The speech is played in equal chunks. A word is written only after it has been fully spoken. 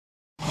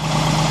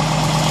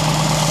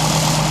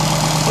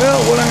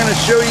Well, what I'm going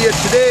to show you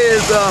today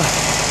is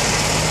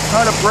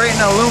how to brighten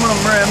an aluminum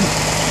rim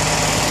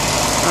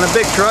on a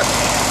big truck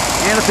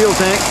and a fuel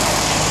tank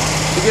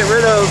to get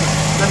rid of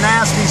the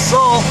nasty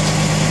salt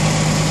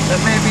that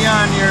may be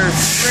on your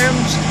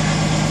rims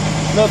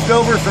left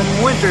over from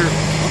winter.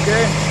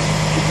 Okay,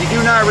 if you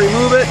do not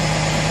remove it,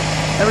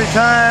 every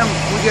time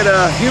we get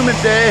a humid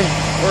day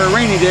or a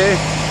rainy day,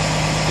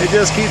 it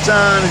just keeps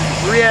on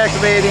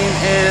reactivating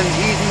and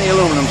eating the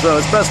aluminum, so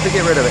it's best to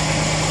get rid of it.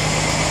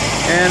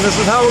 And this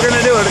is how we're going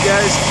to do it,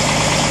 guys.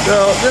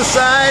 So this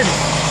side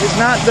is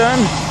not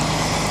done.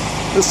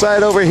 This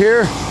side over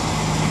here,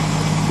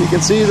 you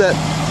can see that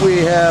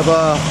we have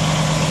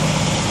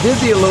did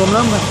the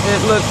aluminum.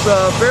 It looks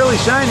fairly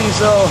shiny,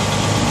 so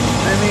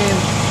I mean,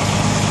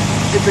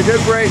 it's a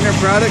good brightener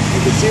product.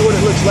 You can see what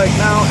it looks like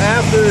now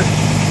after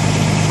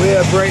we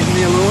have brightened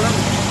the aluminum.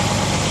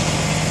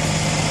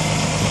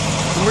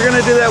 And we're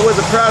going to do that with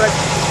a product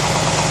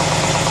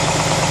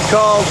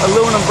called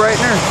aluminum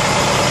brightener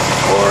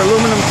or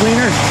aluminum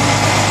cleaner.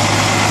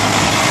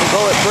 We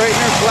call it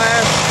brightener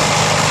flash.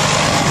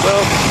 So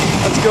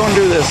let's go and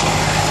do this.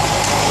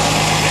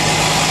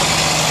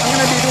 I'm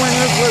going to be doing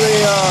this with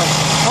a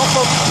pump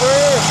up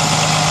sprayer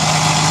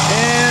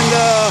and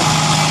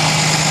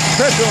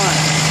pressure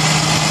line.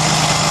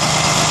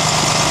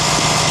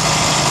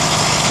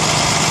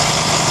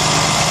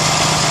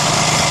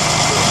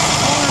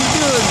 All I'm going to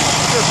do is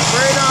just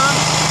spray it on,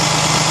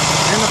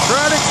 and the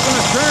product's going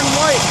to turn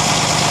white.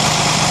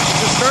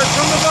 Just start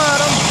from the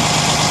bottom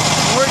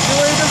and work your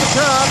way to the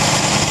top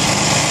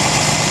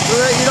so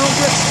that you don't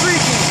get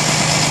streaky.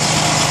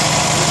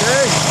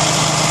 Okay?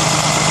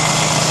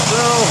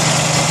 So, I'm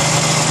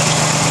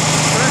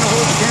trying to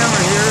hold the camera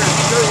here and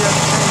show you at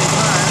the same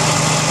time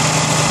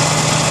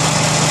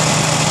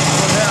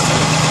what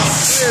happens.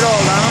 Lay it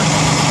all down.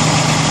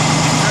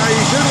 Now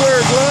you should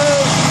wear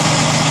gloves,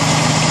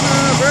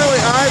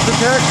 probably eye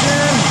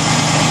protection,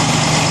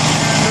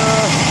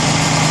 and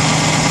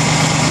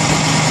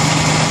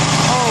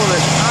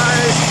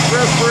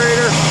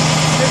respirator.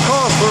 It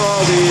calls for all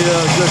the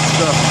good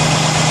stuff.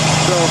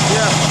 So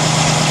yeah,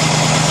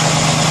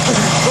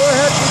 go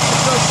ahead, get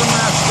yourself some of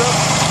that stuff.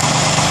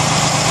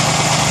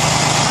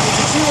 You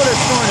can see what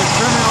it's doing. It's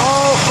turning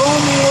all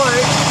foamy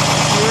white,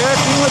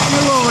 reacting with the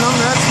aluminum.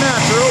 That's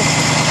natural.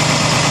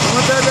 You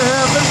want that to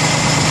happen?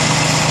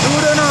 Do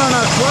it on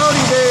a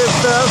cloudy day is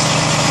best.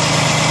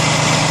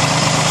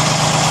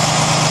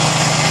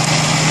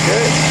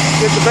 Okay,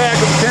 get the back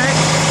of the tank.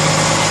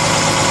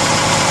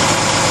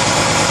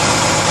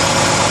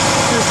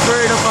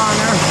 Sprayed up on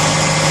there.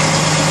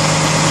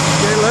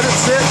 Okay, let it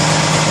sit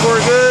for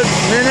a good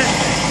minute,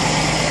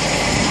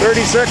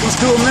 30 seconds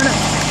to a minute.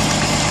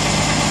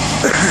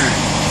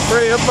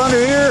 Spray up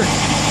under here,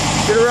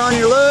 get around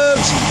your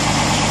lugs.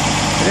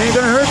 It ain't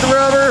gonna hurt the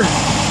rubber.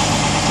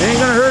 It ain't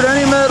gonna hurt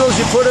any metals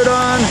you put it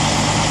on.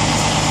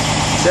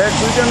 It's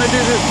actually gonna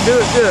do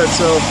it good.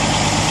 So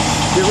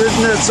get rid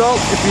of that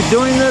salt. If you're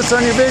doing this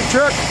on your big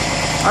truck,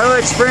 I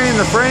like spraying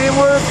the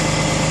framework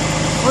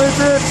with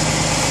it.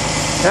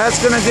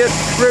 That's going to get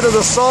rid of the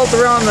salt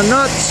around the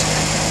nuts,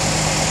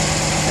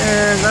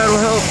 and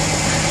that'll help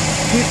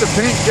keep the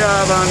paint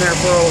job on there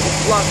for a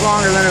lot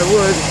longer than it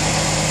would.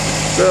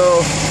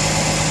 So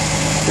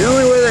the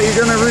only way that you're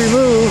going to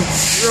remove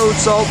road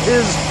salt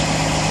is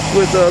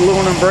with the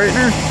aluminum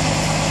brightener.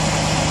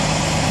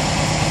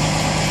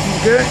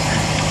 Okay,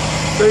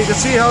 so you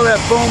can see how that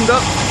foamed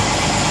up,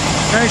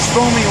 nice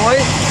foamy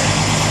white.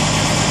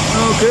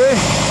 Okay,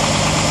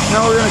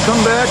 now we're going to come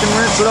back and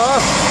rinse it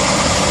off.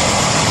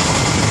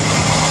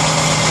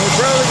 We're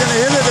probably going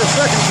to hit it a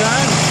second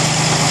time.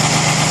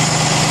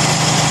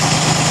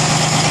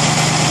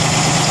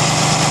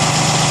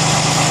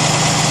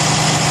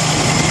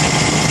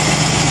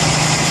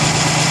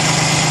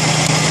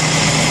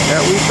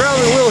 Yeah, we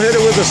probably will hit it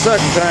with a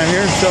second time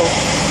here, so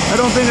I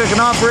don't think I can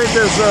operate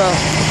this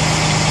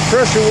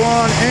pressure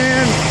one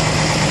and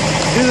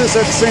do this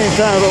at the same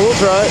time, but we'll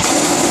try it.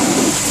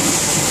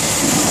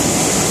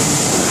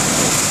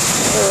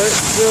 Alright,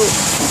 so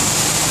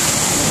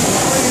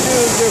all you do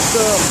is just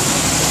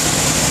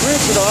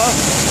rinse it off.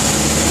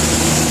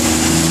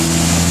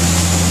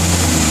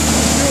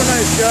 Do a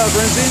nice job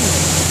rinsing.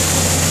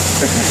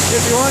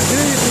 If you want to,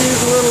 you can use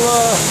a little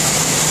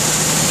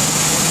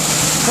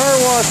car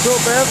wash soap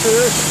after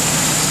this,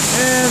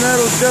 and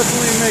that'll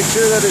definitely make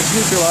sure that it's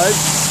neutralized.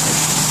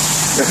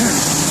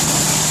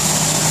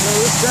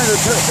 Now it's kind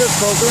of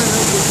difficult doing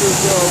this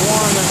because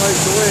one that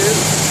likes to wave.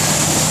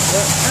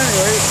 But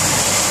anyway,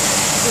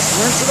 just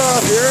rinse it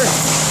off here.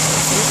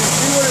 You can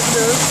see what it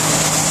does.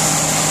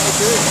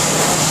 Okay.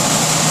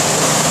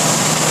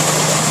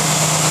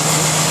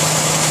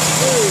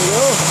 There you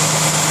go.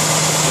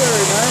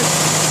 Very nice.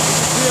 You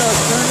can see how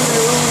it's turning the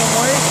aluminum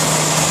white.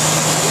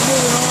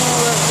 Removing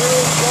all that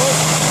road salt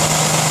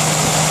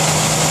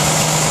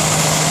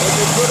that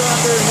they put on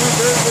there in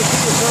winter. This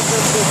is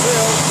something to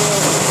sell, so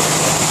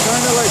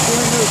kind of like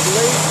doing this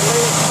late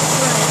spring.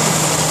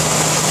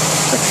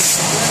 Trying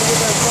to get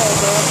that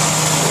salt off.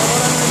 And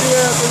what I'm going to do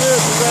after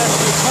this is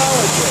actually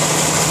polish it.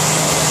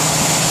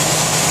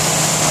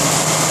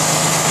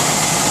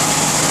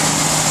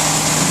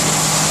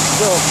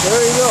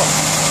 there you go.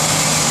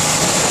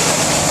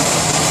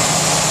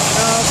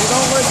 Now, if you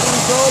don't like the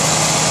result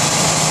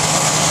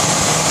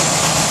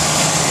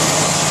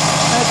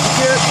that you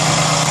get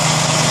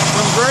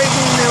from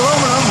brightening the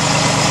aluminum,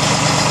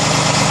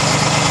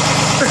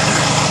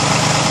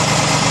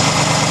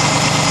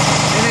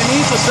 and it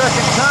needs a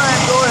second time,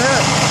 go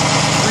ahead.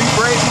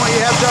 Re-brighten what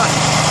you have done.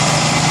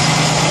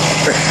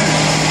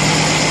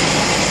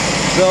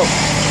 So,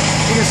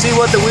 you can see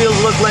what the wheels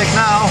look like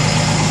now.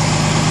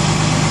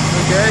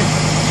 Okay,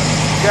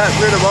 got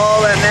rid of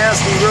all that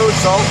nasty road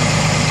salt.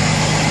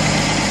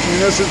 And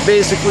this is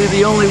basically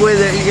the only way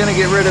that you're gonna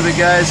get rid of it,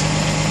 guys.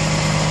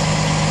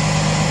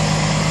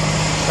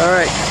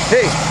 Alright,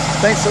 hey,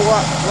 thanks a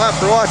lot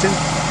for watching.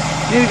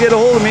 If you need to get a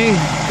hold of me,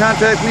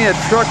 contact me at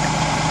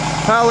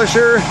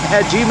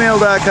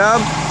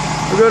truckpolisher@gmail.com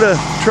or go to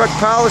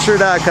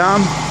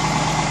truckpolisher.com.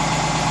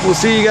 We'll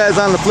see you guys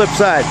on the flip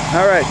side.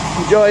 Alright,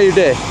 enjoy your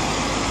day.